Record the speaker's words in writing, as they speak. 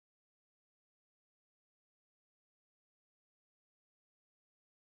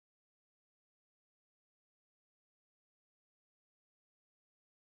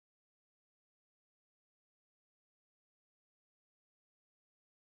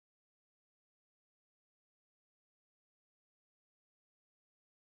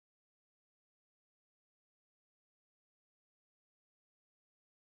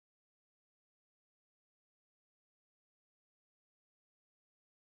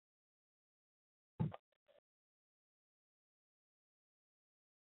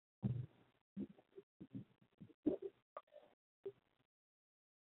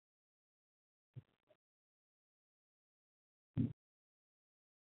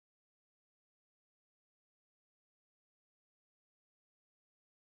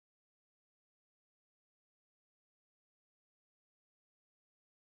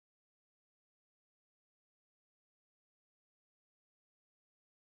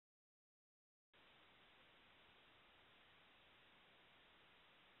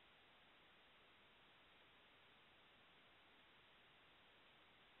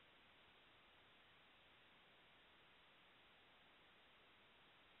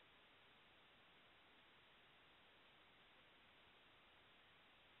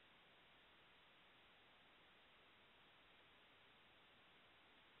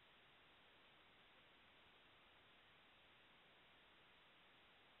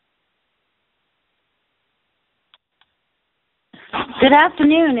Good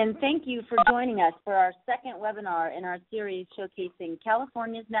afternoon, and thank you for joining us for our second webinar in our series showcasing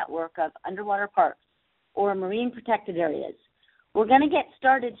California's network of underwater parks, or marine protected areas. We're going to get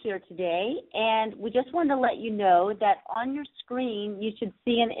started here today, and we just wanted to let you know that on your screen you should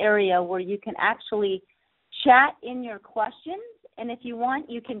see an area where you can actually chat in your questions, and if you want,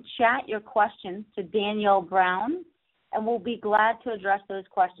 you can chat your questions to Danielle Brown, and we'll be glad to address those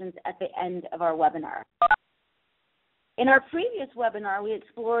questions at the end of our webinar. In our previous webinar, we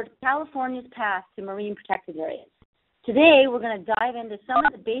explored California's path to marine protected areas. Today, we're going to dive into some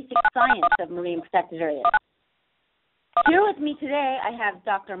of the basic science of marine protected areas. Here with me today, I have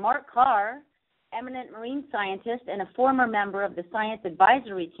Dr. Mark Carr, eminent marine scientist and a former member of the science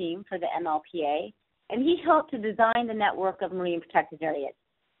advisory team for the MLPA, and he helped to design the network of marine protected areas.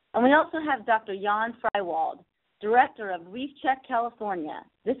 And we also have Dr. Jan Freiwald, director of Reef Check California.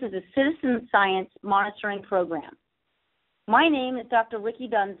 This is a citizen science monitoring program. My name is Dr. Rikki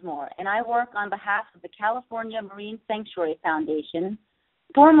Dunsmore, and I work on behalf of the California Marine Sanctuary Foundation,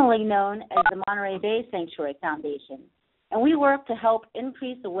 formerly known as the Monterey Bay Sanctuary Foundation, and we work to help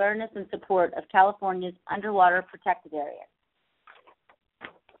increase awareness and support of California's underwater protected areas.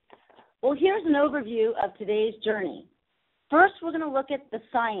 Well, here's an overview of today's journey. First, we're going to look at the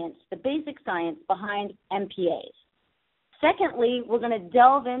science, the basic science behind MPAs. Secondly, we're going to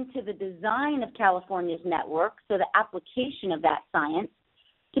delve into the design of California's network, so the application of that science,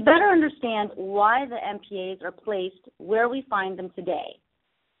 to better understand why the MPAs are placed where we find them today.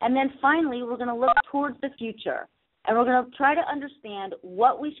 And then finally, we're going to look towards the future, and we're going to try to understand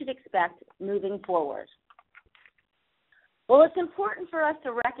what we should expect moving forward. Well, it's important for us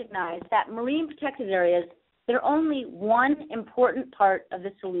to recognize that marine protected areas, they're only one important part of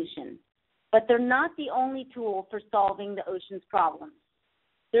the solution. But they're not the only tool for solving the ocean's problems.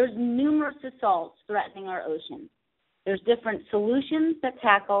 There's numerous assaults threatening our ocean. There's different solutions that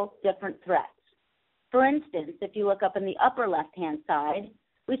tackle different threats. For instance, if you look up in the upper left-hand side,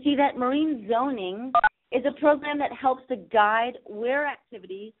 we see that marine zoning is a program that helps to guide where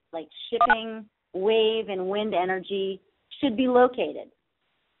activities like shipping, wave, and wind energy should be located.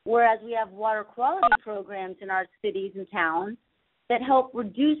 Whereas we have water quality programs in our cities and towns that help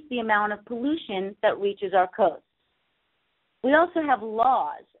reduce the amount of pollution that reaches our coasts. We also have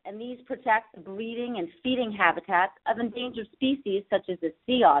laws, and these protect the breeding and feeding habitats of endangered species such as the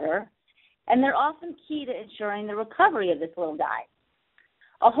sea otter, and they're often key to ensuring the recovery of this little guy.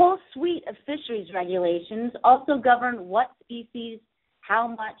 A whole suite of fisheries regulations also govern what species, how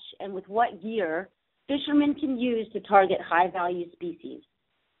much, and with what gear fishermen can use to target high-value species.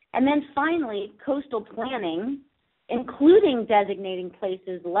 And then finally, coastal planning, including designating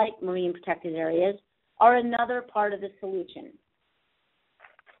places like marine protected areas, are another part of the solution.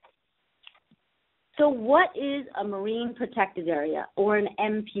 So what is a marine protected area, or an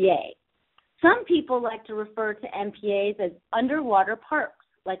MPA? Some people like to refer to MPAs as underwater parks,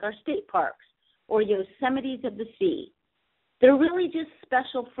 like our state parks, or Yosemites of the sea. They're really just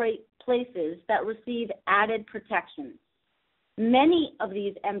special places that receive added protections. Many of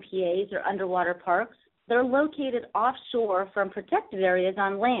these MPAs, or underwater parks, they're located offshore from protected areas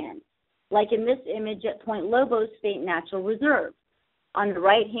on land, like in this image at Point Lobos State Natural Reserve. On the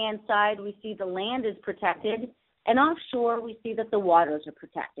right-hand side, we see the land is protected, and offshore, we see that the waters are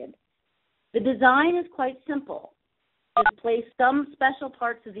protected. The design is quite simple. Just place some special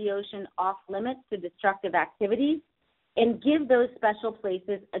parts of the ocean off limits to destructive activities and give those special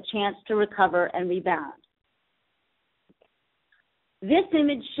places a chance to recover and rebound. This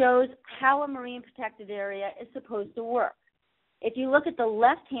image shows how a marine protected area is supposed to work. If you look at the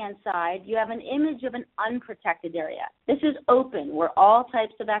left-hand side, you have an image of an unprotected area. This is open, where all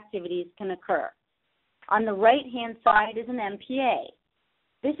types of activities can occur. On the right-hand side is an MPA.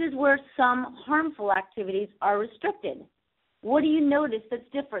 This is where some harmful activities are restricted. What do you notice that's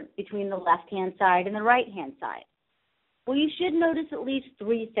different between the left-hand side and the right-hand side? Well, you should notice at least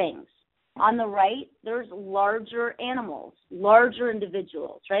three things. On the right, there's larger animals, larger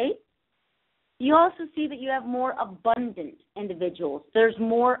individuals, right? You also see that you have more abundant individuals. There's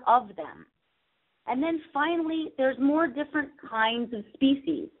more of them. And then finally, there's more different kinds of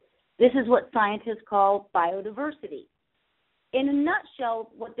species. This is what scientists call biodiversity. In a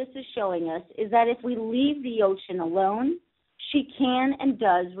nutshell, what this is showing us is that if we leave the ocean alone, she can and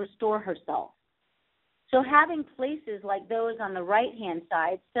does restore herself. So having places like those on the right-hand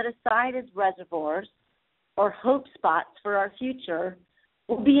side set aside as reservoirs or hope spots for our future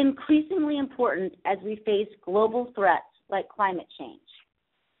will be increasingly important as we face global threats like climate change.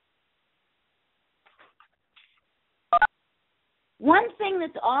 One thing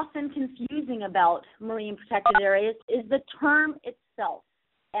that's often confusing about marine protected areas is the term itself,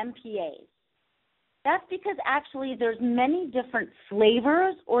 MPAs. That's because actually there's many different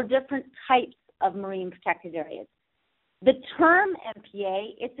flavors or different types of marine protected areas. The term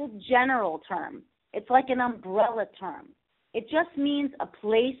MPA, it's a general term. It's like an umbrella term. It just means a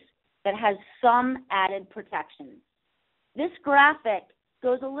place that has some added protection. This graphic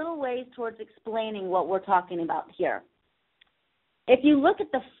goes a little ways towards explaining what we're talking about here. If you look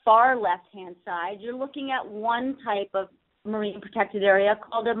at the far left-hand side, you're looking at one type of marine protected area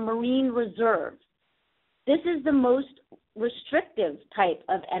called a marine reserve. This is the most restrictive type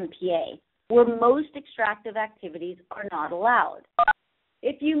of MPA, where most extractive activities are not allowed.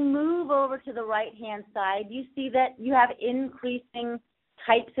 If you move over to the right-hand side, you see that you have increasing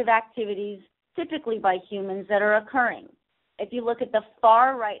types of activities, typically by humans, that are occurring. If you look at the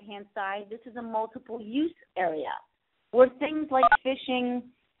far right-hand side, this is a multiple-use area, where things like fishing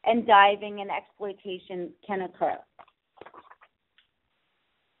and diving and exploitation can occur.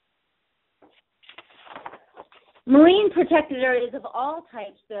 Marine protected areas of all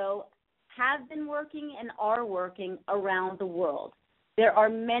types, though, have been working and are working around the world. There are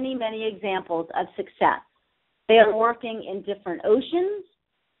many, many examples of success. They are working in different oceans,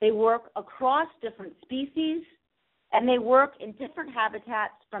 they work across different species, and they work in different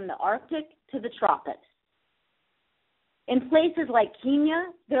habitats from the Arctic to the tropics. In places like Kenya,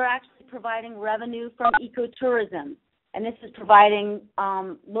 they're actually providing revenue from ecotourism, and this is providing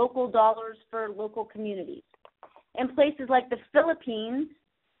local dollars for local communities. In places like the Philippines,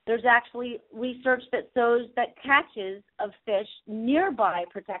 there's actually research that shows that catches of fish nearby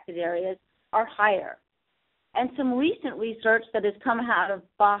protected areas are higher. And some recent research that has come out of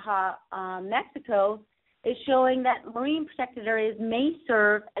Baja, Mexico, is showing that marine protected areas may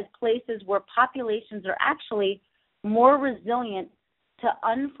serve as places where populations are actually more resilient to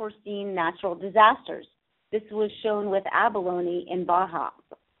unforeseen natural disasters. This was shown with abalone in Baja.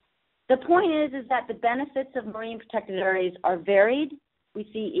 The point is that the benefits of marine protected areas are varied. We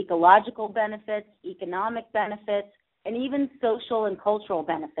see ecological benefits, economic benefits, and even social and cultural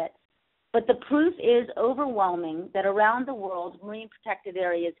benefits. But the proof is overwhelming that around the world, marine protected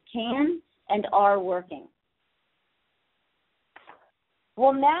areas can and are working.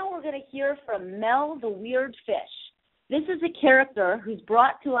 Well, now we're going to hear from Mel the Weird Fish. This is a character who's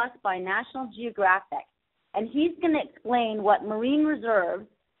brought to us by National Geographic, and he's going to explain what marine reserves,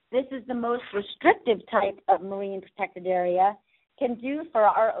 this is the most restrictive type of marine protected area, can do for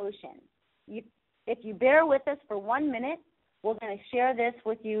our ocean. If you bear with us for 1 minute, we're going to share this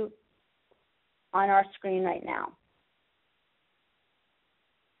with you on our screen right now.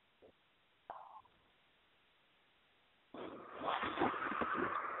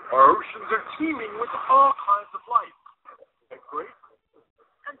 Our oceans are teeming with all kinds of life, and great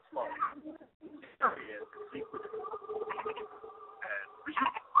and small. Areas secret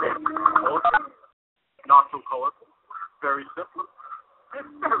and colorful, not so colorful, very simple, and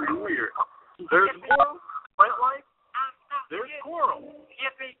very weird. There's more plant life. There's coral.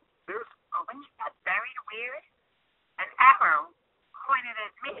 Yippee. There's when you said very weird, an arrow pointed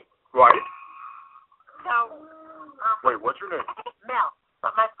at me. right. So, Wait, what's your name? Mel.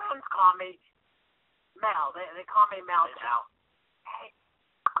 But my friends call me Mel. They call me Mel. Hey.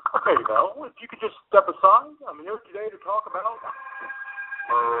 Okay, Mel, if you could just step aside. I'm here today to talk about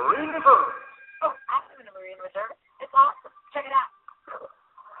marine reserves. Oh, I live in a marine reserve. It's awesome. Check it out.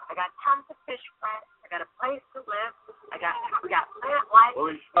 I got tons of fish friends. I got a place to live. We got plant life. Well,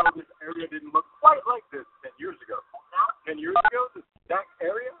 you know, this area didn't look quite like this 10 years ago. No? 10 years ago, this exact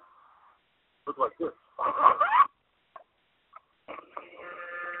area looked like this.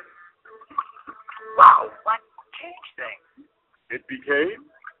 Wow. What changed things? It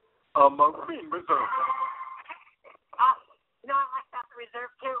became a marine reserve. You know, I like that the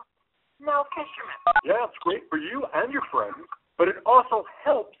reserve too. No fishermen. Yeah, it's great for you and your friends, but it also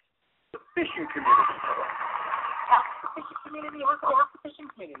helps the fishing community. Help the fishing community. What's the help the fishing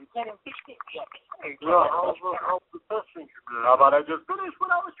community? Getting fish to eat. Yeah, help the fishing community. How about I just finish what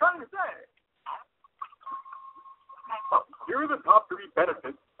I was trying to say? Here are the top 3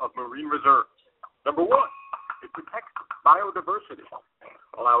 benefits of marine reserves. Number 1, it protects biodiversity,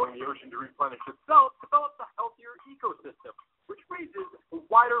 allowing the ocean to replenish itself, develops a healthier ecosystem, which raises a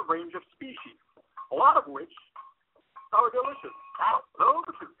wider range of species, a lot of which are delicious. Those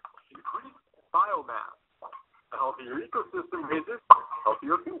increase biomass. A healthier ecosystem raises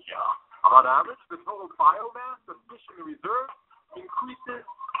healthier fish. On average, the total biomass of fish in the reserve increases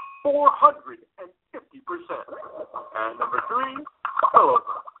 450%. And number 3,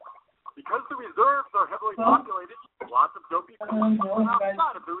 spillover. Because the reserves are heavily populated, lots of dopey fish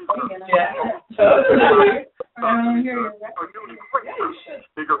outside of the reserve. Yeah. Are doing great.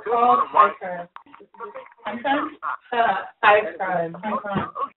 Bigger fish are wide. High crime.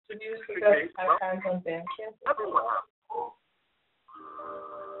 Should you just pick up high crimes on band camp? Everyone.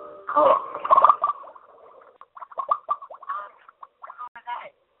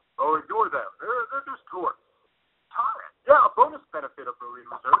 Oh, ignore them. They're just tourists. Yeah, a bonus benefit of marine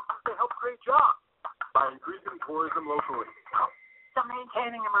reserves is they help create jobs by increasing tourism locally. So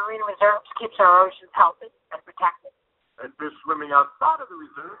maintaining a marine reserve keeps our oceans healthy and protected. And fish swimming outside of the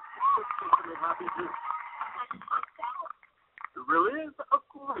reserve keeps fishermen happy too. It really is a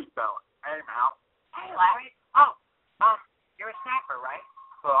great balance. Hey, Mal. Hey, Larry. Oh, you're a snapper, right?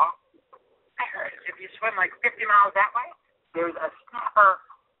 Well, I heard if you swim like 50 miles that way, there's a snapper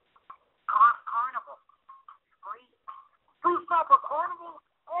carnival. Free snapper carnival?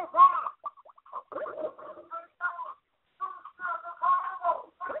 Oh, wow!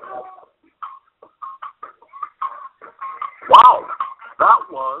 Wow, that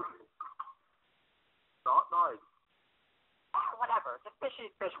was not nice. Whatever, it's a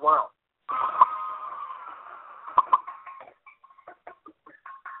fishy fish world.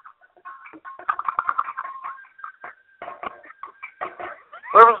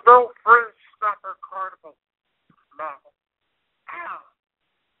 There was no free snapper carnival. No. Oh.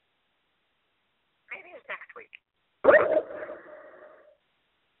 Maybe it's next week.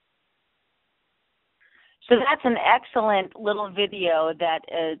 So that's an excellent little video that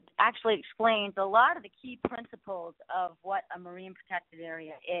actually explains a lot of the key principles of what a marine protected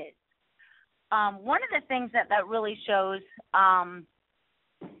area is. One of the things that really shows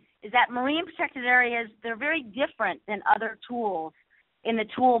is that marine protected areas, they're very different than other tools in the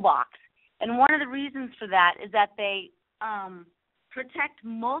toolbox. And one of the reasons for that is that they protect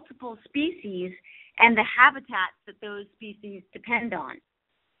multiple species and the habitats that those species depend on.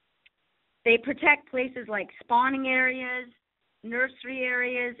 They protect places like spawning areas, nursery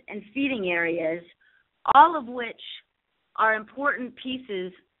areas, and feeding areas, all of which are important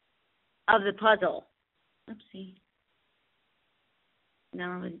pieces of the puzzle. Oopsie.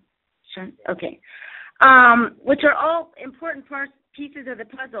 No, okay. Which are all important pieces of the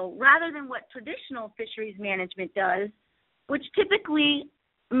puzzle, rather than what traditional fisheries management does, which typically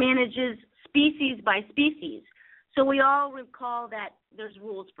manages species by species. So we all recall that there's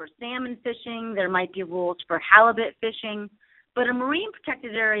rules for salmon fishing, there might be rules for halibut fishing, but a marine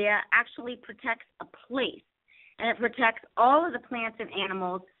protected area actually protects a place, and it protects all of the plants and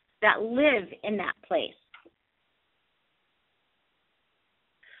animals that live in that place.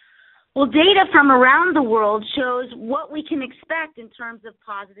 Well, data from around the world shows what we can expect in terms of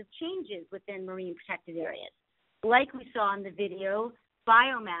positive changes within marine protected areas. Like we saw in the video,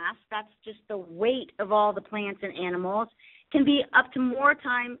 biomass, that's just the weight of all the plants and animals, can be up to more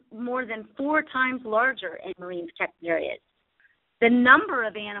than 4 times larger in marine protected areas. The number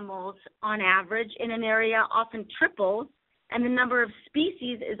of animals on average in an area often triples, and the number of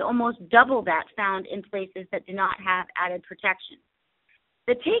species is almost double that found in places that do not have added protection.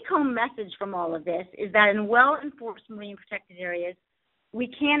 The take-home message from all of this is that in well-enforced marine protected areas, we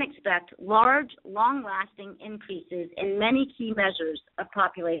can expect large, long-lasting increases in many key measures of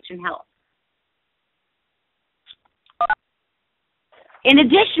population health. In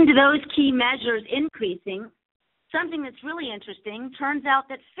addition to those key measures increasing, something that's really interesting, turns out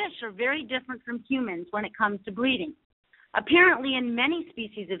that fish are very different from humans when it comes to breeding. Apparently, in many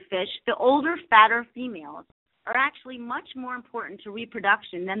species of fish, the older, fatter females are actually much more important to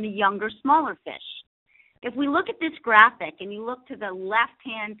reproduction than the younger, smaller fish. If we look at this graphic and you look to the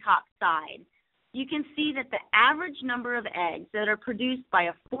left-hand top side, you can see that the average number of eggs that are produced by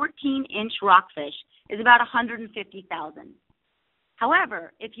a 14-inch rockfish is about 150,000.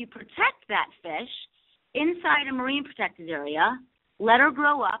 However, if you protect that fish inside a marine protected area, let her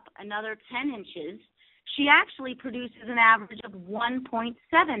grow up another 10 inches, she actually produces an average of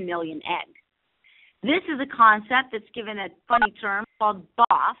 1.7 million eggs. This is a concept that's given a funny term called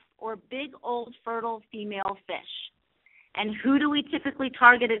BOF, or big old fertile female fish. And who do we typically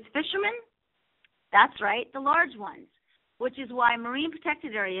target as fishermen? That's right, the large ones, which is why marine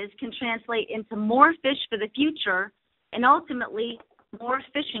protected areas can translate into more fish for the future and ultimately more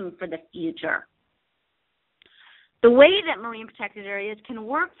fishing for the future. The way that marine protected areas can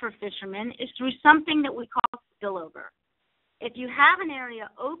work for fishermen is through something that we call spillover. If you have an area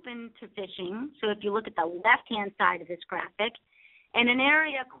open to fishing, so if you look at the left-hand side of this graphic, and an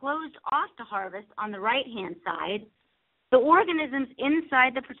area closed off to harvest on the right-hand side, the organisms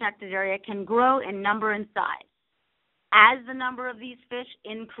inside the protected area can grow in number and size. As the number of these fish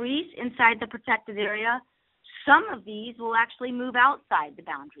increase inside the protected area, Some of these will actually move outside the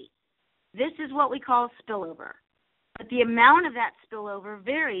boundaries. This is what we call spillover. But the amount of that spillover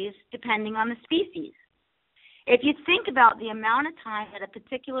varies depending on the species. If you think about the amount of time that a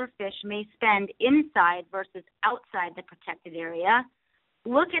particular fish may spend inside versus outside the protected area,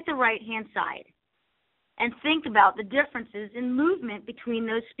 look at the right-hand side and think about the differences in movement between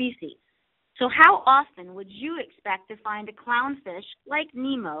those species. So how often would you expect to find a clownfish like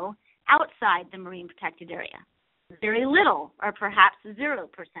Nemo outside the marine protected area? Very little, or perhaps 0%.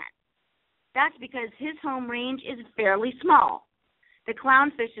 That's because his home range is fairly small. The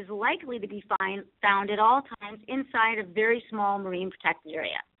clownfish is likely to be found at all times inside a very small marine protected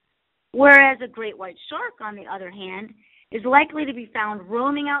area, whereas a great white shark, on the other hand, is likely to be found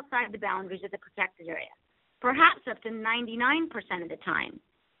roaming outside the boundaries of the protected area, perhaps up to 99% of the time.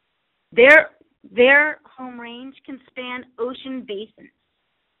 Their home range can span ocean basins.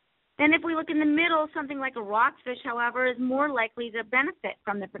 Then if we look in the middle, something like a rockfish, however, is more likely to benefit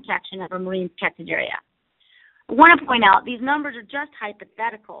from the protection of a marine protected area. I want to point out these numbers are just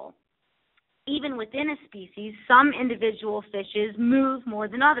hypothetical. Even within a species, some individual fishes move more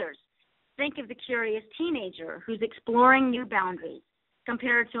than others. Think of the curious teenager who's exploring new boundaries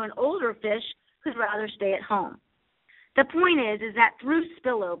compared to an older fish who'd rather stay at home. The point is that through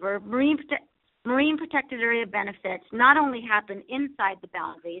spillover, marine protected area benefits not only happen inside the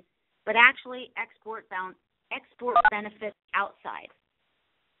boundaries, but actually export benefits outside.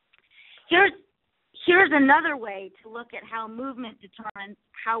 Here's another way to look at how movement determines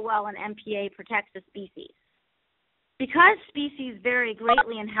how well an MPA protects a species. Because species vary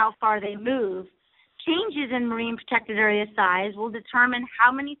greatly in how far they move, changes in marine protected area size will determine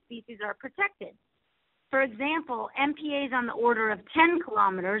how many species are protected. For example, MPAs on the order of 10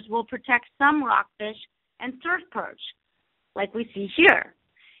 kilometers will protect some rockfish and surf perch, like we see here.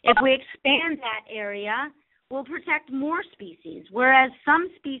 If we expand that area, we'll protect more species, whereas some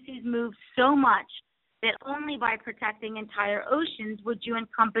species move so much that only by protecting entire oceans would you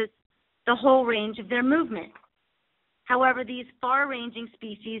encompass the whole range of their movement. However, these far-ranging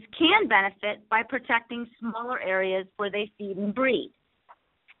species can benefit by protecting smaller areas where they feed and breed.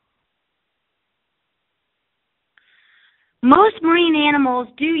 Most marine animals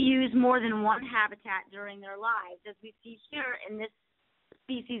do use more than one habitat during their lives, as we see here in this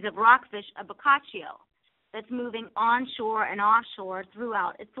species of rockfish, a boccaccio, that's moving onshore and offshore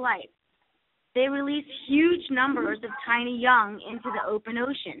throughout its life. They release huge numbers of tiny young into the open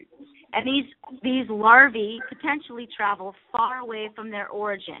ocean, and these larvae potentially travel far away from their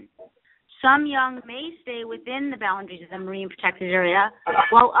origin. Some young may stay within the boundaries of the marine protected area,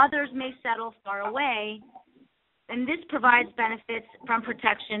 while others may settle far away, and this provides benefits from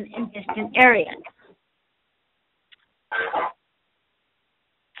protection in distant areas.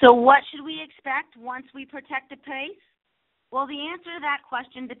 So what should we expect once we protect a place? Well, the answer to that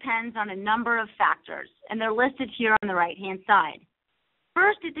question depends on a number of factors, and they're listed here on the right-hand side.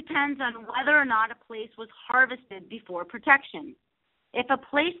 First, it depends on whether or not a place was harvested before protection. If a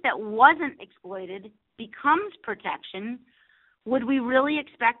place that wasn't exploited becomes protection, would we really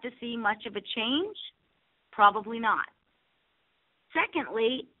expect to see much of a change? Probably not.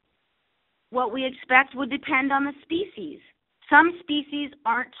 Secondly, what we expect would depend on the species. Some species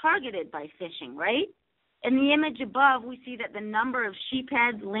aren't targeted by fishing, right? In the image above, we see that the number of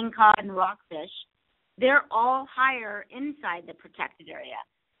sheephead, lingcod, and rockfish, they're all higher inside the protected area,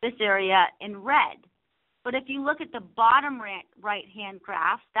 this area in red. But if you look at the bottom right-hand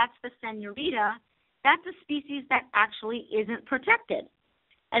graph, that's the senorita, that's a species that actually isn't protected.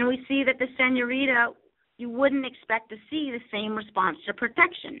 And we see that the senorita, you wouldn't expect to see the same response to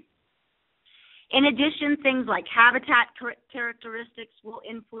protection. In addition, things like habitat characteristics will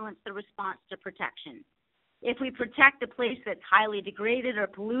influence the response to protection. If we protect a place that's highly degraded or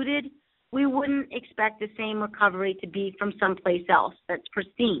polluted, we wouldn't expect the same recovery to be from someplace else that's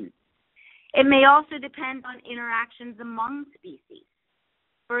pristine. It may also depend on interactions among species.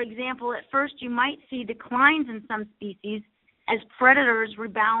 For example, at first you might see declines in some species as predators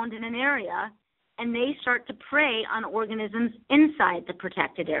rebound in an area and they start to prey on organisms inside the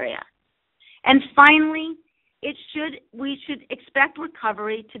protected area. And finally, we should expect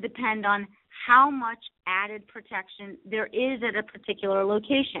recovery to depend on how much added protection there is at a particular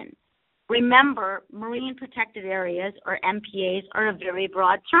location. Remember, marine protected areas, or MPAs, are a very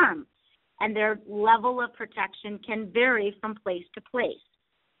broad term, and their level of protection can vary from place to place.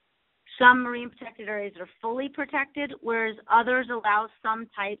 Some marine protected areas are fully protected, whereas others allow some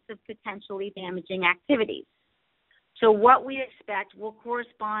types of potentially damaging activities. So what we expect will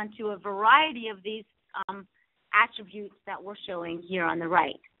correspond to a variety of these attributes that we're showing here on the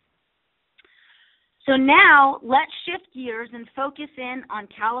right. So now let's shift gears and focus in on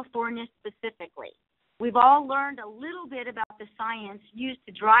California specifically. We've all learned a little bit about the science used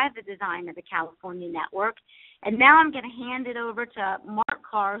to drive the design of the California network, and now I'm going to hand it over to Mark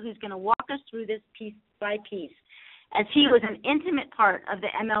Carr, who's going to walk us through this piece by piece, as he was an intimate part of the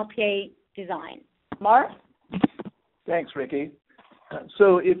MLPA design. Mark? Thanks, Rikki.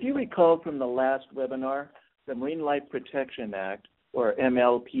 So if you recall from the last webinar, the Marine Life Protection Act, or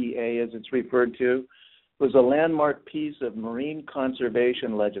MLPA as it's referred to, was a landmark piece of marine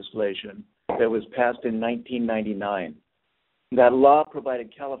conservation legislation that was passed in 1999. That law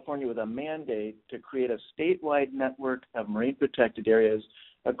provided California with a mandate to create a statewide network of marine protected areas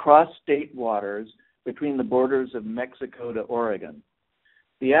across state waters between the borders of Mexico to Oregon.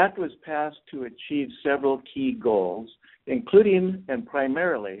 The act was passed to achieve several key goals, including and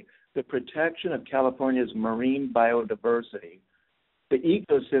primarily the protection of California's marine biodiversity, the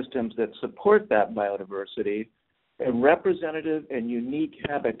ecosystems that support that biodiversity, and representative and unique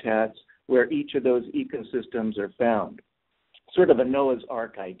habitats where each of those ecosystems are found. Sort of a Noah's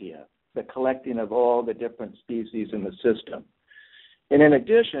Ark idea, the collecting of all the different species in the system. And in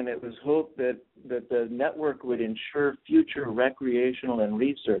addition, it was hoped that the network would ensure future recreational and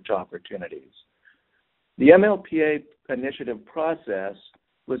research opportunities. The MLPA initiative process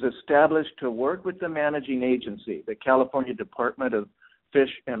was established to work with the managing agency, the California Department of Fish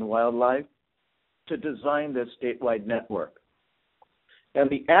and Wildlife, to design this statewide network. And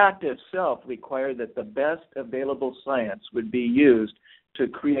the act itself required that the best available science would be used to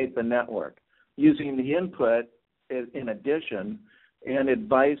create the network, using the input, in addition, and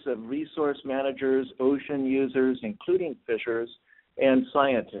advice of resource managers, ocean users, including fishers, and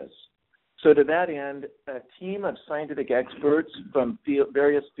scientists. So to that end, a team of scientific experts from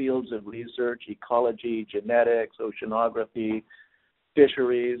various fields of research, ecology, genetics, oceanography,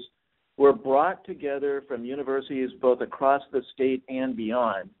 fisheries, were brought together from universities both across the state and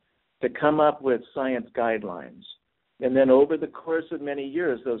beyond to come up with science guidelines. And then over the course of many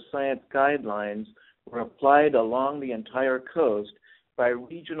years, those science guidelines were applied along the entire coast by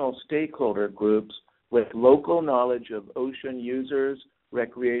regional stakeholder groups with local knowledge of ocean users,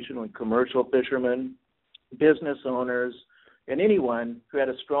 recreational and commercial fishermen, business owners, and anyone who had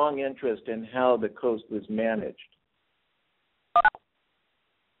a strong interest in how the coast was managed.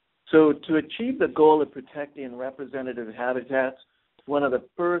 So to achieve the goal of protecting representative habitats, one of the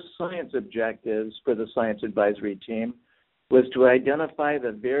first science objectives for the science advisory team was to identify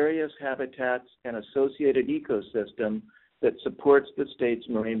the various habitats and associated ecosystem that supports the state's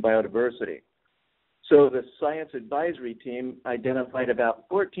marine biodiversity. So the science advisory team identified about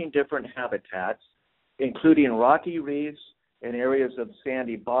 14 different habitats, including rocky reefs and areas of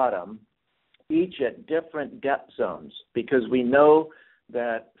sandy bottom, each at different depth zones, because we know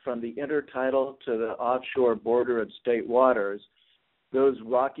that from the intertidal to the offshore border of state waters, those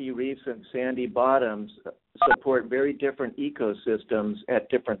rocky reefs and sandy bottoms support very different ecosystems at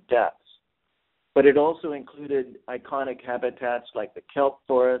different depths. But it also included iconic habitats like the kelp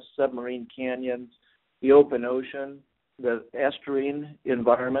forest, submarine canyons, the open ocean, the estuarine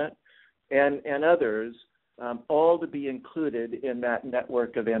environment, and others, all to be included in that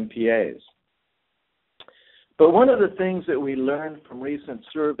network of MPAs. But one of the things that we learned from recent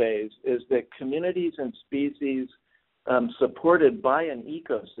surveys is that communities and species supported by an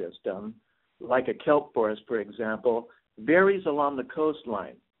ecosystem, like a kelp forest, for example, varies along the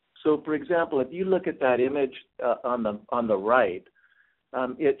coastline. So, for example, if you look at that image on the right,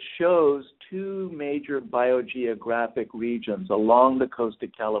 it shows two major biogeographic regions along the coast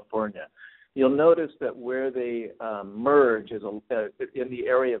of California. You'll notice that where they merge is in the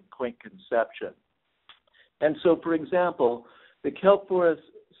area of Point Conception. And so, for example, the kelp forests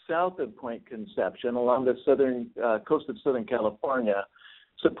south of Point Conception along the southern coast of Southern California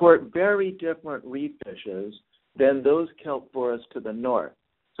support very different reef fishes than those kelp forests to the north.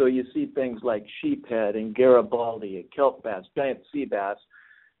 So you see things like sheephead and Garibaldi and kelp bass, giant sea bass,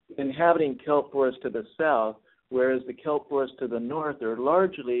 inhabiting kelp forests to the south, whereas the kelp forests to the north are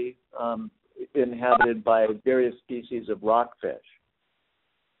largely inhabited by various species of rockfish.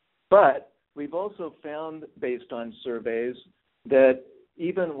 But we've also found, based on surveys, that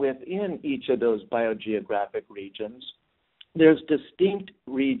even within each of those biogeographic regions, there's distinct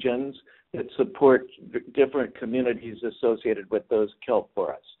regions that support different communities associated with those kelp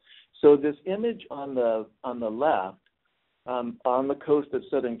forests. So this image on the left, on the coast of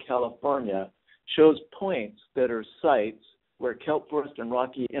Southern California, shows points that are sites where kelp forest and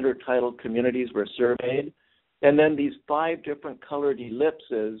rocky intertidal communities were surveyed. And then these 5 different colored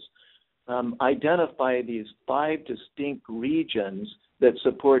ellipses identify these 5 distinct regions that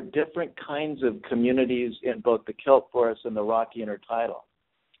support different kinds of communities in both the kelp forest and the rocky intertidal.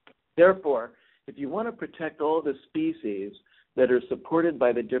 Therefore, if you want to protect all the species that are supported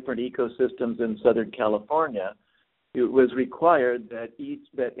by the different ecosystems in Southern California, it was required that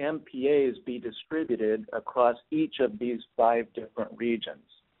MPAs be distributed across each of these 5 different regions.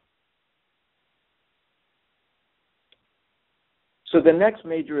 So the next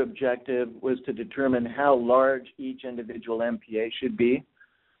major objective was to determine how large each individual MPA should be,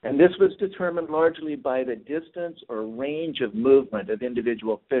 and this was determined largely by the distance or range of movement of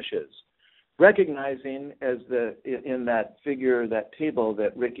individual fishes, recognizing, as in that figure, that table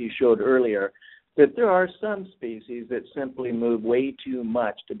that Rikki showed earlier, that there are some species that simply move way too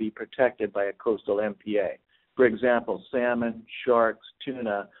much to be protected by a coastal MPA. For example, salmon, sharks,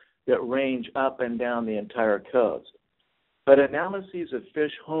 tuna that range up and down the entire coast. But analyses of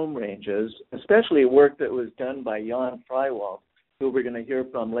fish home ranges, especially work that was done by Jan Freiwald, who we're going to hear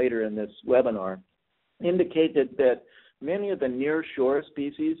from later in this webinar, indicated that many of the near-shore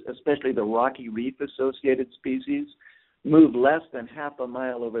species, especially the rocky reef-associated species, move less than half a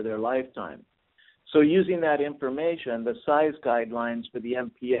mile over their lifetime. So using that information, the size guidelines for the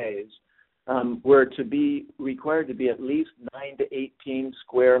MPAs were to be required to be at least 9 to 18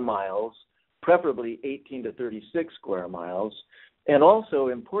 square miles, preferably 18 to 36 square miles, and also,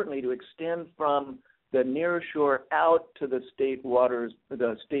 importantly, to extend from the near shore out to the state waters,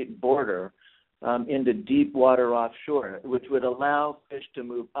 the state border, into deep water offshore, which would allow fish to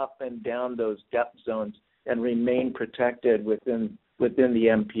move up and down those depth zones and remain protected within the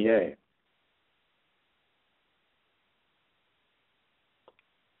MPA.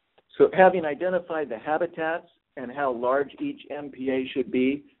 So having identified the habitats and how large each MPA should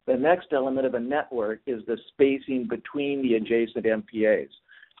be, the next element of a network is the spacing between the adjacent MPAs,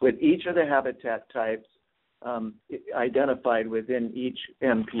 with each of the habitat types identified within each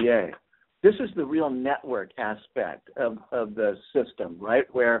MPA. This is the real network aspect of the system, right,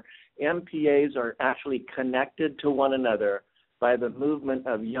 where MPAs are actually connected to one another by the movement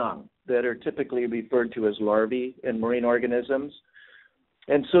of young that are typically referred to as larvae in marine organisms.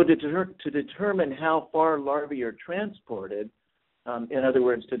 And so to determine how far larvae are transported, in other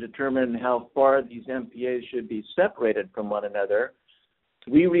words, to determine how far these MPAs should be separated from one another,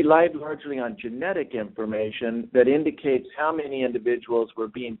 we relied largely on genetic information that indicates how many individuals were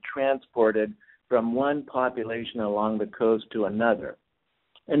being transported from one population along the coast to another.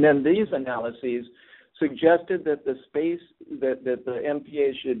 And then these analyses suggested that the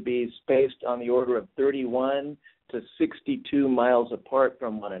MPAs should be spaced on the order of 31 to 62 miles apart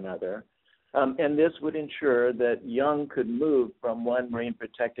from one another. And this would ensure that young could move from one marine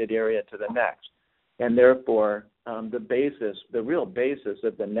protected area to the next, and therefore the real basis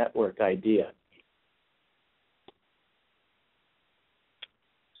of the network idea.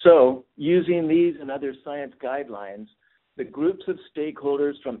 So using these and other science guidelines, the groups of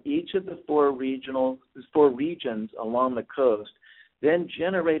stakeholders from each of the four regions along the coast then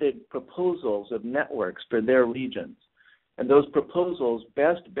generated proposals of networks for their regions. And those proposals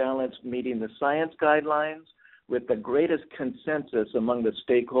best balanced meeting the science guidelines with the greatest consensus among the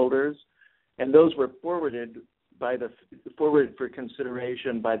stakeholders, and those were forwarded for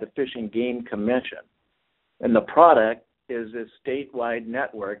consideration by the Fish and Game Commission. And the product is a statewide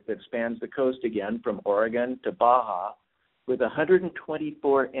network that spans the coast again from Oregon to Baja with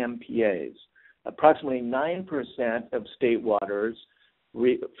 124 MPAs. Approximately 9% of state waters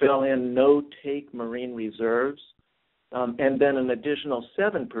fill in no-take marine reserves, and then an additional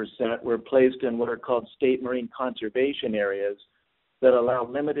 7% were placed in what are called state marine conservation areas that allow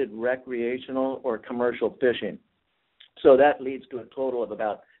limited recreational or commercial fishing. So that leads to a total of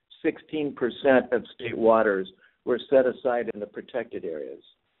about 16% of state waters were set aside in the protected areas.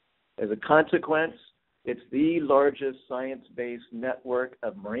 As a consequence, it's the largest science-based network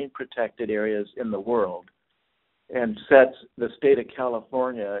of marine protected areas in the world and sets the state of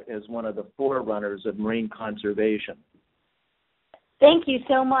California as one of the forerunners of marine conservation. Thank you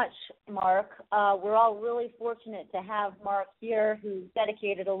so much, Mark. We're all really fortunate to have Mark here, who's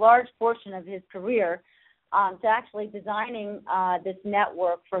dedicated a large portion of his career to actually designing this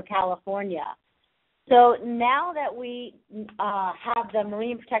network for California. So now that we have the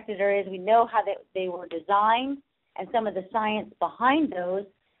marine protected areas, we know how they were designed and some of the science behind those,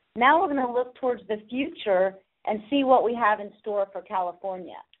 now we're going to look towards the future and see what we have in store for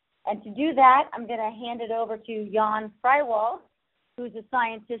California. And to do that, I'm going to hand it over to Jan Freiwald, who's a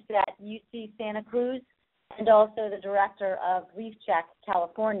scientist at UC Santa Cruz and also the director of Reef Check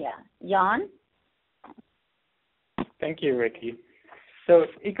California. Jan? Thank you, Rikki. So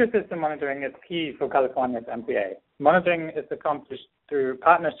ecosystem monitoring is key for California's MPA. Monitoring is accomplished through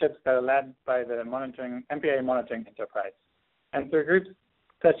partnerships that are led by the MPA monitoring enterprise, and through groups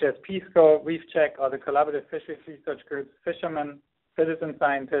such as Peace Corps, Reef Check, or the collaborative fisheries research groups, fishermen, citizen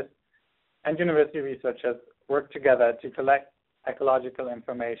scientists, and university researchers work together to collect ecological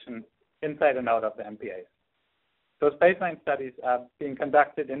information inside and out of the MPAs. Those baseline studies are being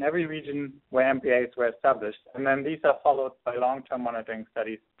conducted in every region where MPAs were established, and then these are followed by long-term monitoring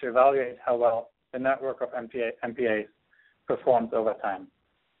studies to evaluate how well the network of MPAs performs over time.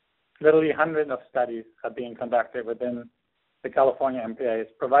 Literally hundreds of studies are being conducted within the California MPAs,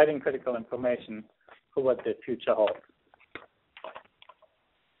 providing critical information for what the future holds.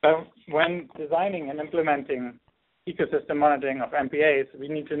 So when designing and implementing ecosystem monitoring of MPAs, we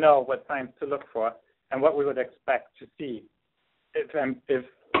need to know what signs to look for and what we would expect to see if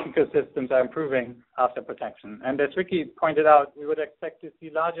ecosystems are improving after protection. And as Rikki pointed out, we would expect to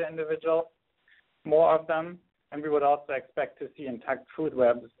see larger individuals, more of them, and we would also expect to see intact food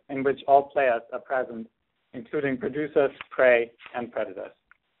webs in which all players are present, including producers, prey, and predators.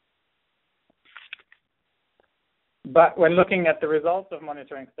 But when looking at the results of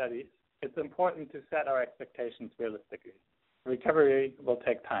monitoring studies, it's important to set our expectations realistically. Recovery will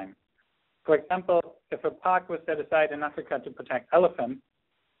take time. For example, if a park was set aside in Africa to protect elephants,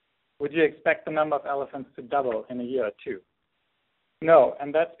 would you expect the number of elephants to double in a year or two? No,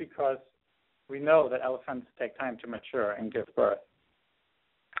 and that's because we know that elephants take time to mature and give birth.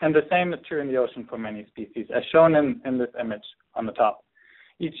 And the same is true in the ocean for many species, as shown in this image on the top.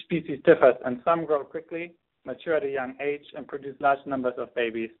 Each species differs, and some grow quickly, mature at a young age, and produce large numbers of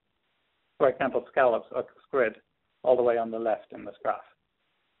babies, for example, scallops or squid, all the way on the left in this graph.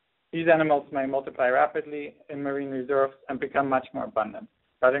 These animals may multiply rapidly in marine reserves and become much more abundant.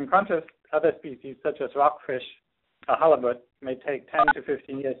 But in contrast, other species, such as rockfish or halibut, may take 10 to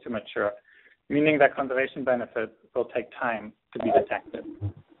 15 years to mature, meaning that conservation benefits will take time to be detected.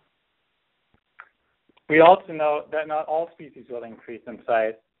 We also know that not all species will increase in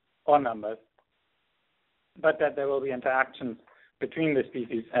size or numbers, but that there will be interactions between the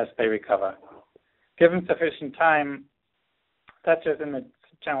species as they recover. Given sufficient time, such as in the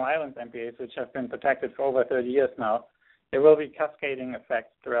Channel Islands MPAs, which have been protected for over 30 years now, there will be cascading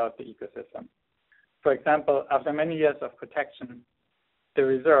effects throughout the ecosystem. For example, after many years of protection, the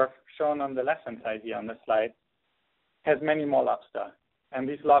reserve, shown on the left-hand side here on this slide, has many more lobster. And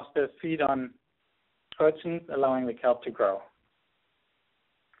these lobsters feed on urchins, allowing the kelp to grow.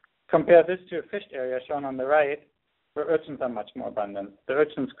 Compare this to a fished area shown on the right, where urchins are much more abundant. The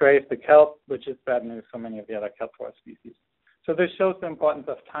urchins graze the kelp, which is bad news for many of the other kelp-forest species. So this shows the importance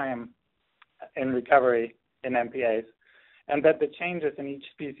of time in recovery in MPAs, and that the changes in each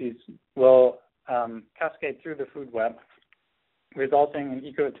species will cascade through the food web, resulting in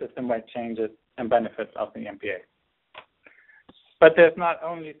ecosystem-wide changes and benefits of the MPA. But there's not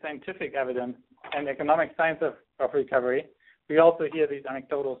only scientific evidence and economic science of recovery, we also hear these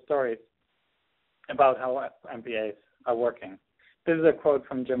anecdotal stories about how MPAs are working. This is a quote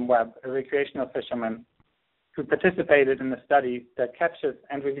from Jim Webb, a recreational fisherman who participated in a study that catches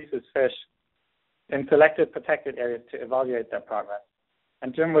and releases fish in selected protected areas to evaluate their progress.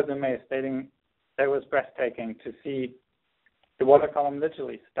 And Jim was amazed, stating that it was breathtaking to see the water column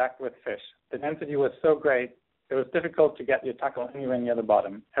literally stacked with fish. The density was so great, it was difficult to get your tackle anywhere near the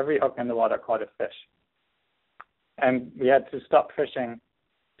bottom. Every hook in the water caught a fish. And we had to stop fishing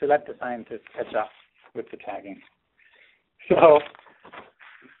to let the scientists catch up with the tagging. So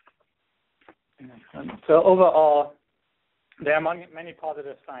overall, there are many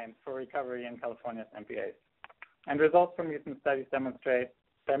positive signs for recovery in California's MPAs. And results from recent studies demonstrate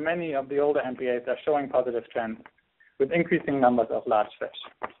that many of the older MPAs are showing positive trends with increasing numbers of large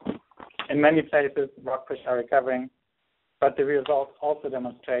fish. In many places, rockfish are recovering, but the results also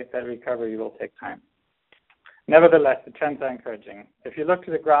demonstrate that recovery will take time. Nevertheless, the trends are encouraging. If you look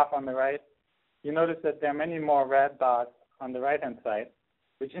to the graph on the right, you notice that there are many more red bars on the right-hand side,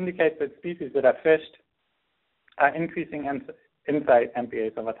 which indicates that species that are fished are increasing inside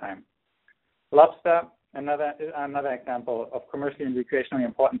MPAs over time. Lobster, another example of commercially and recreationally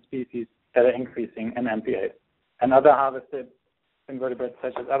important species that are increasing in MPAs. And other harvested invertebrates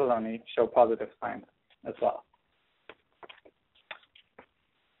such as abalone show positive signs as well.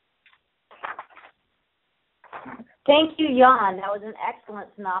 Thank you, Jan. That was an excellent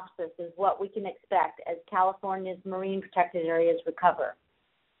synopsis of what we can expect as California's marine protected areas recover.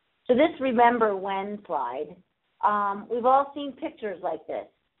 So this Remember When slide, we've all seen pictures like this.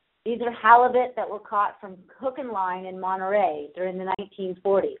 These are halibut that were caught from hook and line in Monterey during the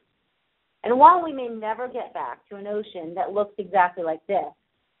 1940s. And while we may never get back to an ocean that looks exactly like this,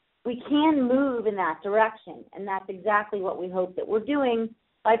 we can move in that direction, and that's exactly what we hope that we're doing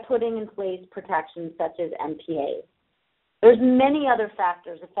by putting in place protections such as MPAs. There's many other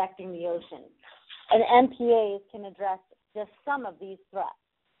factors affecting the ocean, and MPAs can address just some of these threats.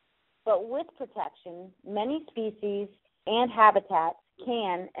 But with protection, many species and habitats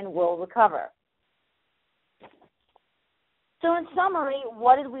can and will recover. So in summary,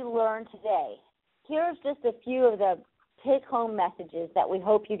 what did we learn today? Here's just a few of the take-home messages that we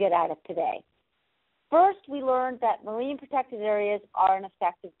hope you get out of today. First, we learned that marine protected areas are an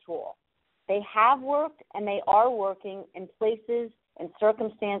effective tool. They have worked and they are working in places and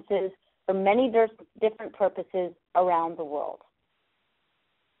circumstances for many different purposes around the world.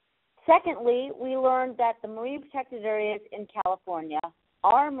 Secondly, we learned that the marine protected areas in California,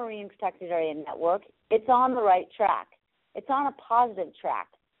 our marine protected area network, it's on the right track. It's on a positive track.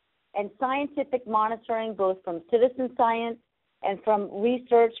 And scientific monitoring, both from citizen science and from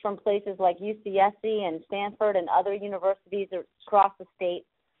research from places like UCSC and Stanford and other universities across the state,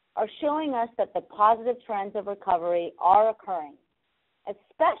 are showing us that the positive trends of recovery are occurring,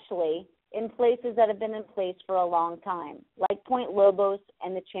 especially in places that have been in place for a long time, like Point Lobos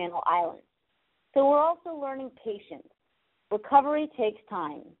and the Channel Islands. So we're also learning patience. Recovery takes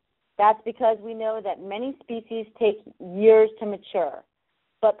time. That's because we know that many species take years to mature.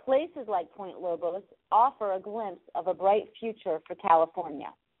 But places like Point Lobos offer a glimpse of a bright future for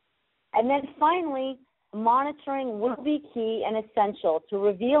California. And then finally, monitoring will be key and essential to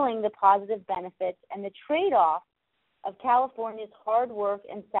revealing the positive benefits and the trade-off of California's hard work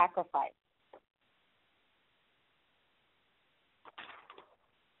and sacrifice.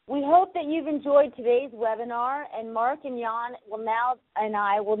 We hope that you've enjoyed today's webinar, and Mark and Jan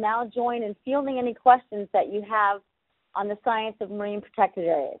I will now join in fielding any questions that you have on the science of marine protected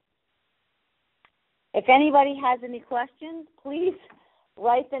areas. If anybody has any questions, please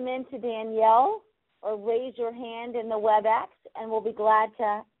write them in to Danielle or raise your hand in the WebEx, and we'll be glad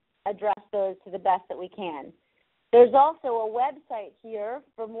to address those to the best that we can. There's also a website here.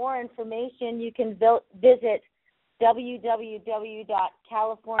 For more information, you can visit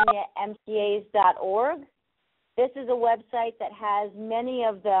www.californiampas.org. This is a website that has many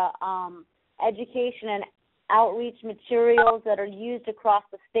of the education and outreach materials that are used across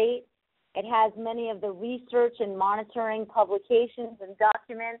the state. It has many of the research and monitoring publications and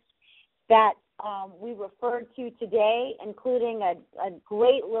documents that we referred to today, including a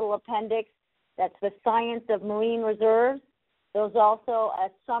great little appendix that's the science of marine reserves. There's also a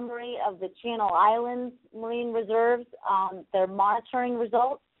summary of the Channel Islands marine reserves, their monitoring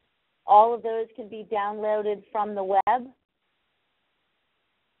results. All of those can be downloaded from the web.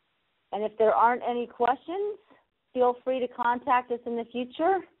 And if there aren't any questions, feel free to contact us in the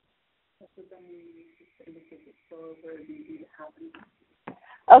future.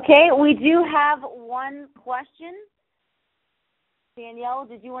 Okay, we do have one question. Danielle,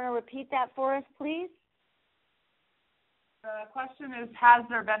 did you want to repeat that for us, please? The question is, has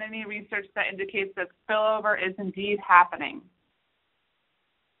there been any research that indicates that spillover is indeed happening?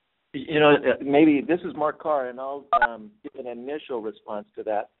 You know, maybe this is Mark Carr, and I'll give an initial response to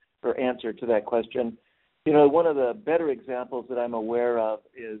that, or answer to that question. You know, one of the better examples that I'm aware of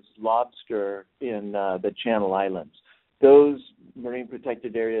is lobster in the Channel Islands. Those marine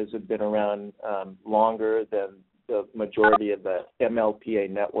protected areas have been around longer than the majority of the MLPA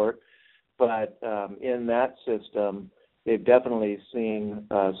network, but in that system, they've definitely seen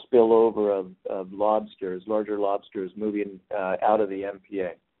spillover of lobsters, larger lobsters moving out of the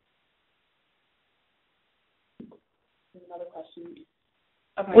MPA. Another question.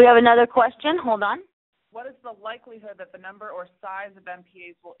 Okay. We have another question. Hold on. What is the likelihood that the number or size of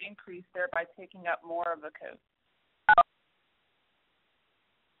MPAs will increase, thereby taking up more of the coast?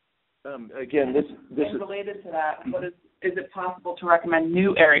 Again, this is related to that. What is it possible to recommend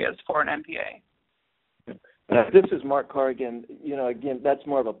new areas for an MPA? This is Mark Carr again. You know, again, that's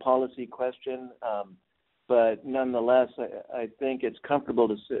more of a policy question, but nonetheless, I think it's comfortable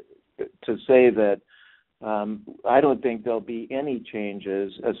to say that I don't think there'll be any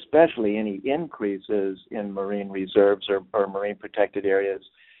changes, especially any increases in marine reserves or marine protected areas,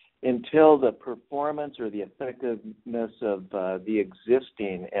 until the performance or the effectiveness of the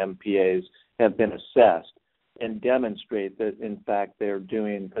existing MPAs have been assessed and demonstrate that, in fact, they're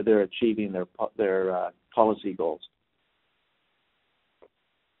achieving their policy goals.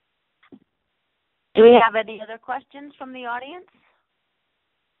 Do we have any other questions from the audience?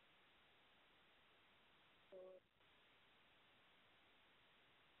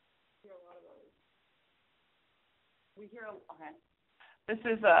 This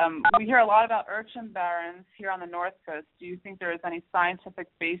is, we hear a lot about urchin barrens here on the North Coast. Do you think there is any scientific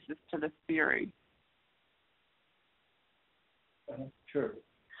basis to this theory? Sure.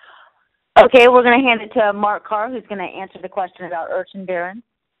 Okay, we're going to hand it to Mark Carr, who's going to answer the question about urchin barrens.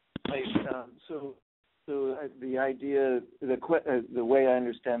 So the idea, the way I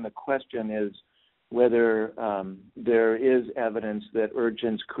understand the question is whether there is evidence that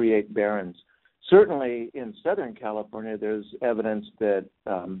urchins create barrens. Certainly in Southern California, there's evidence that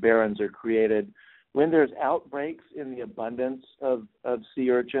barrens are created when there's outbreaks in the abundance of sea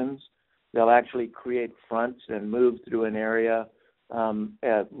urchins. They'll actually create fronts and move through an area,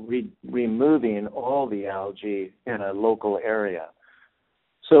 removing all the algae in a local area.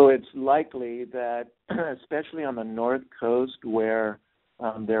 So it's likely that, especially on the North Coast where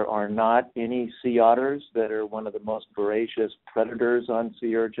there are not any sea otters that are one of the most voracious predators on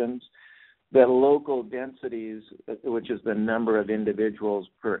sea urchins, that local densities, which is the number of individuals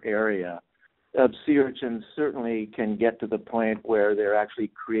per area, of sea urchins certainly can get to the point where they're actually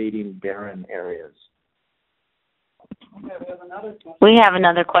creating barren areas. Okay, we have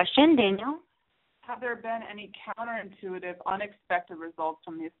another question. Daniel? Have there been any counterintuitive, unexpected results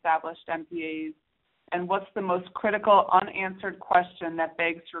from the established MPAs? And what's the most critical, unanswered question that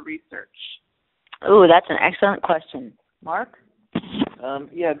begs for research? Ooh, that's an excellent question. Mark?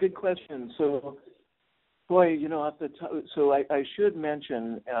 Yeah, good question. So, boy, off the top, so I should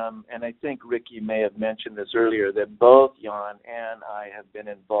mention, and I think Rikki may have mentioned this earlier, that both Jan and I have been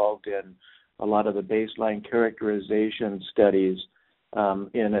involved in a lot of the baseline characterization studies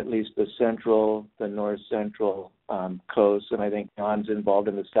in at least the central, the north central coast, and I think Jan's involved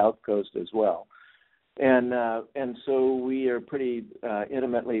in the south coast as well. And so we are pretty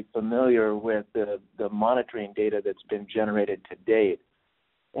intimately familiar with the monitoring data that's been generated to date.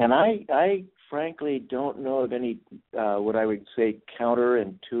 And I frankly don't know of any what I would say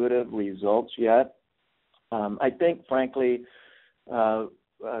counterintuitive results yet. I think, frankly,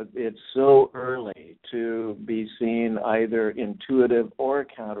 it's so early to be seeing either intuitive or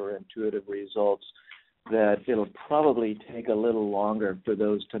counterintuitive results that it'll probably take a little longer for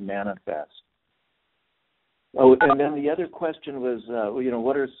those to manifest. Oh, and then the other question was,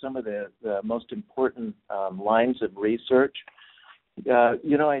 what are some of the most important lines of research?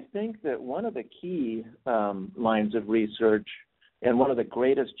 I think that one of the key lines of research and one of the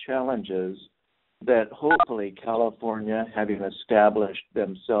greatest challenges that hopefully California, having established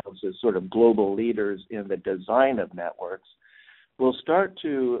themselves as sort of global leaders in the design of networks, will start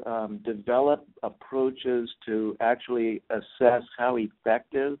to develop approaches to actually assess how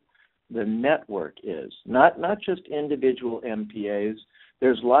effective the network is. Not just individual MPAs.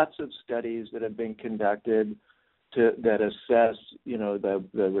 There's lots of studies that have been conducted that assess,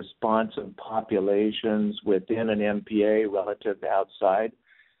 the response of populations within an MPA relative to outside.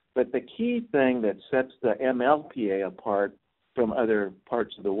 But the key thing that sets the MLPA apart from other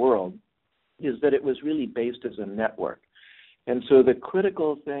parts of the world is that it was really based as a network. And so the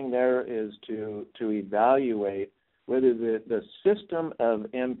critical thing there is to evaluate whether the system of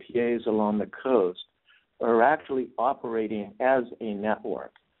MPAs along the coast are actually operating as a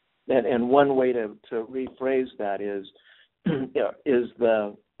network. And one way to rephrase that is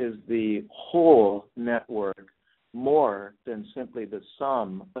the whole network more than simply the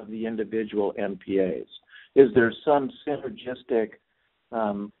sum of the individual MPAs? Is there some synergistic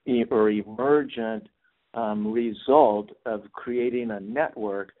or emergent result of creating a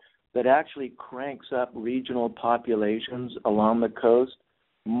network that actually cranks up regional populations along the coast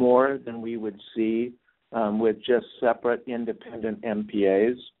more than we would see with just separate independent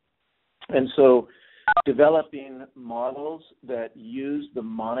MPAs? And so developing models that use the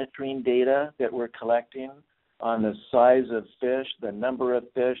monitoring data that we're collecting on the size of fish, the number of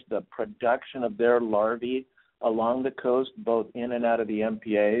fish, the production of their larvae along the coast, both in and out of the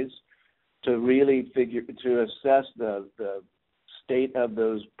MPAs, to really assess the state of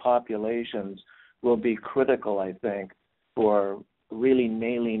those populations will be critical, I think, for really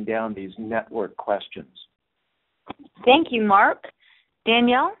nailing down these network questions. Thank you, Mark.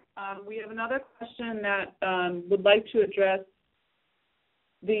 Danielle? We have another question that would like to address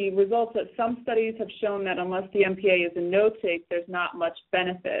the results that some studies have shown that unless the MPA is a no-take, there's not much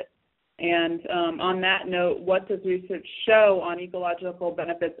benefit. And on that note, what does research show on ecological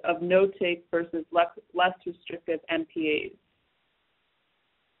benefits of no-take versus less restrictive MPAs?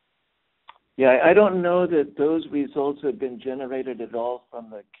 Yeah, I don't know that those results have been generated at all from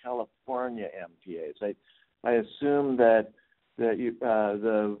the California MPAs. I assume that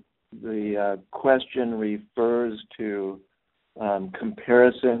the question refers to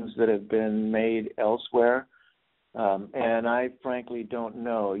comparisons that have been made elsewhere. And I frankly don't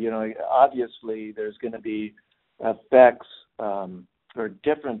know. Obviously there's going to be effects or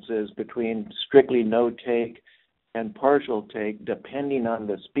differences between strictly no-take and partial take depending on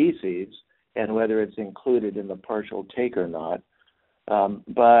the species and whether it's included in the partial take or not.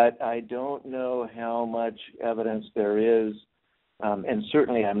 But I don't know how much evidence there is, and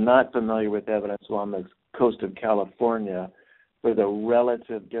certainly I'm not familiar with evidence along the coast of California for the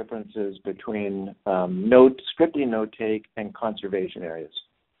relative differences between strictly no-take and conservation areas.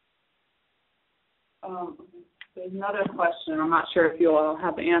 There's another question. I'm not sure if you all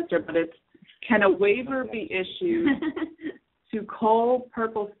have the answer, but it's, can a waiver be issued to cull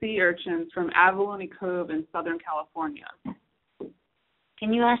purple sea urchins from Abalone Cove in Southern California?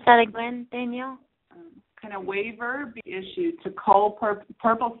 Can you ask that again, Danielle? Can a waiver be issued to cull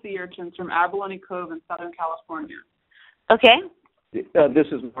purple sea urchins from Abalone Cove in Southern California? Okay. This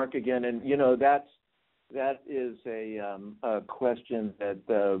is Mark again, and that is a question that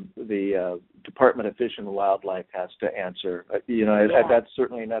the Department of Fish and Wildlife has to answer. That's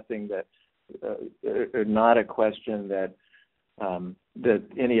certainly nothing that, not a question that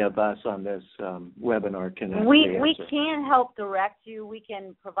any of us on this webinar can answer. We can help direct you. We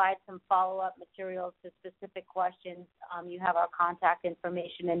can provide some follow-up materials to specific questions. You have our contact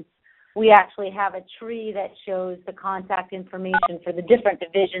information, and we actually have a tree that shows the contact information for the different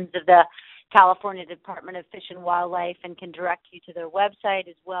divisions of the California Department of Fish and Wildlife, and can direct you to their website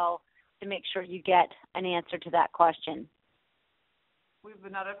as well to make sure you get an answer to that question. We have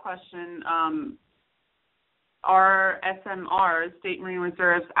another question. Are SMRs, State Marine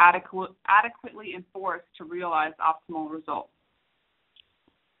Reserves, adequately enforced to realize optimal results?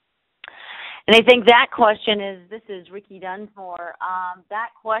 And I think that question this is Rikki Dunsmore. That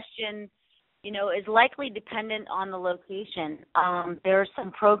question, is likely dependent on the location. There are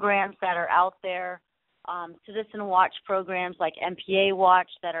some programs that are out there, citizen watch programs like MPA Watch,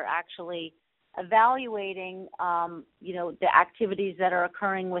 that are actually evaluating, the activities that are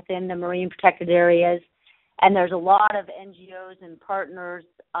occurring within the marine protected areas. And there's a lot of NGOs and partners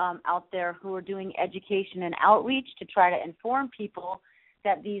out there who are doing education and outreach to try to inform people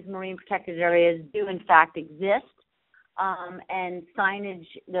that these marine protected areas do in fact exist. And signage,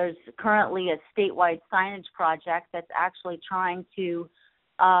 there's currently a statewide signage project that's actually trying to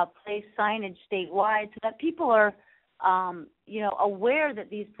place signage statewide so that people are, aware that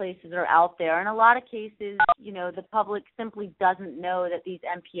these places are out there. In a lot of cases, the public simply doesn't know that these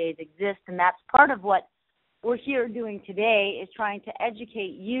MPAs exist, and that's part of what we're here doing today, is trying to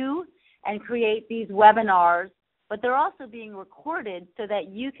educate you and create these webinars, but they're also being recorded so that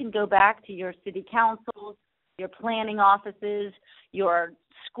you can go back to your city councils, your planning offices, your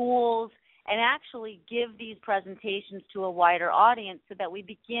schools, and actually give these presentations to a wider audience so that we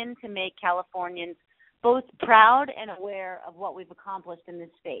begin to make Californians both proud and aware of what we've accomplished in this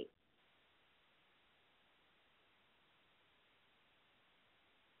state.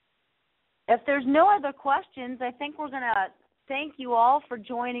 If there's no other questions, I think we're going to thank you all for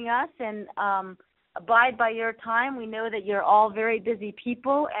joining us and abide by your time. We know that you're all very busy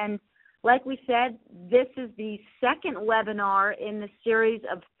people, and like we said, this is the second webinar in the series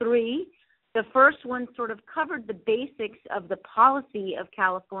of 3. The first one sort of covered the basics of the policy of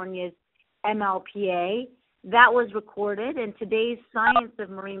California's MLPA. That was recorded, and today's Science of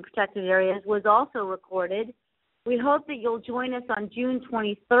Marine Protected Areas was also recorded. We hope that you'll join us on June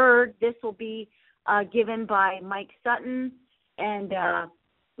 23rd. This will be given by Mike Sutton and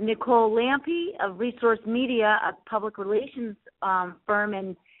Nicole Lampe of Resource Media, a public relations firm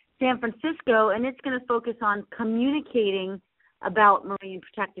in San Francisco, and it's going to focus on communicating about marine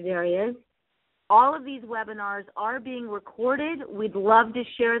protected areas. All of these webinars are being recorded. We'd love to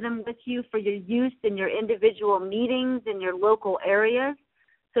share them with you for your use in your individual meetings in your local areas.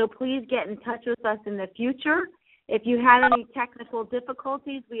 So please get in touch with us in the future. If you had any technical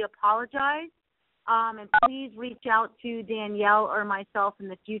difficulties, we apologize. And please reach out to Danielle or myself in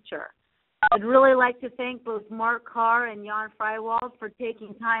the future. I'd really like to thank both Mark Carr and Jan Freiwald for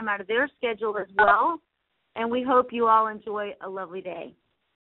taking time out of their schedule as well. And we hope you all enjoy a lovely day.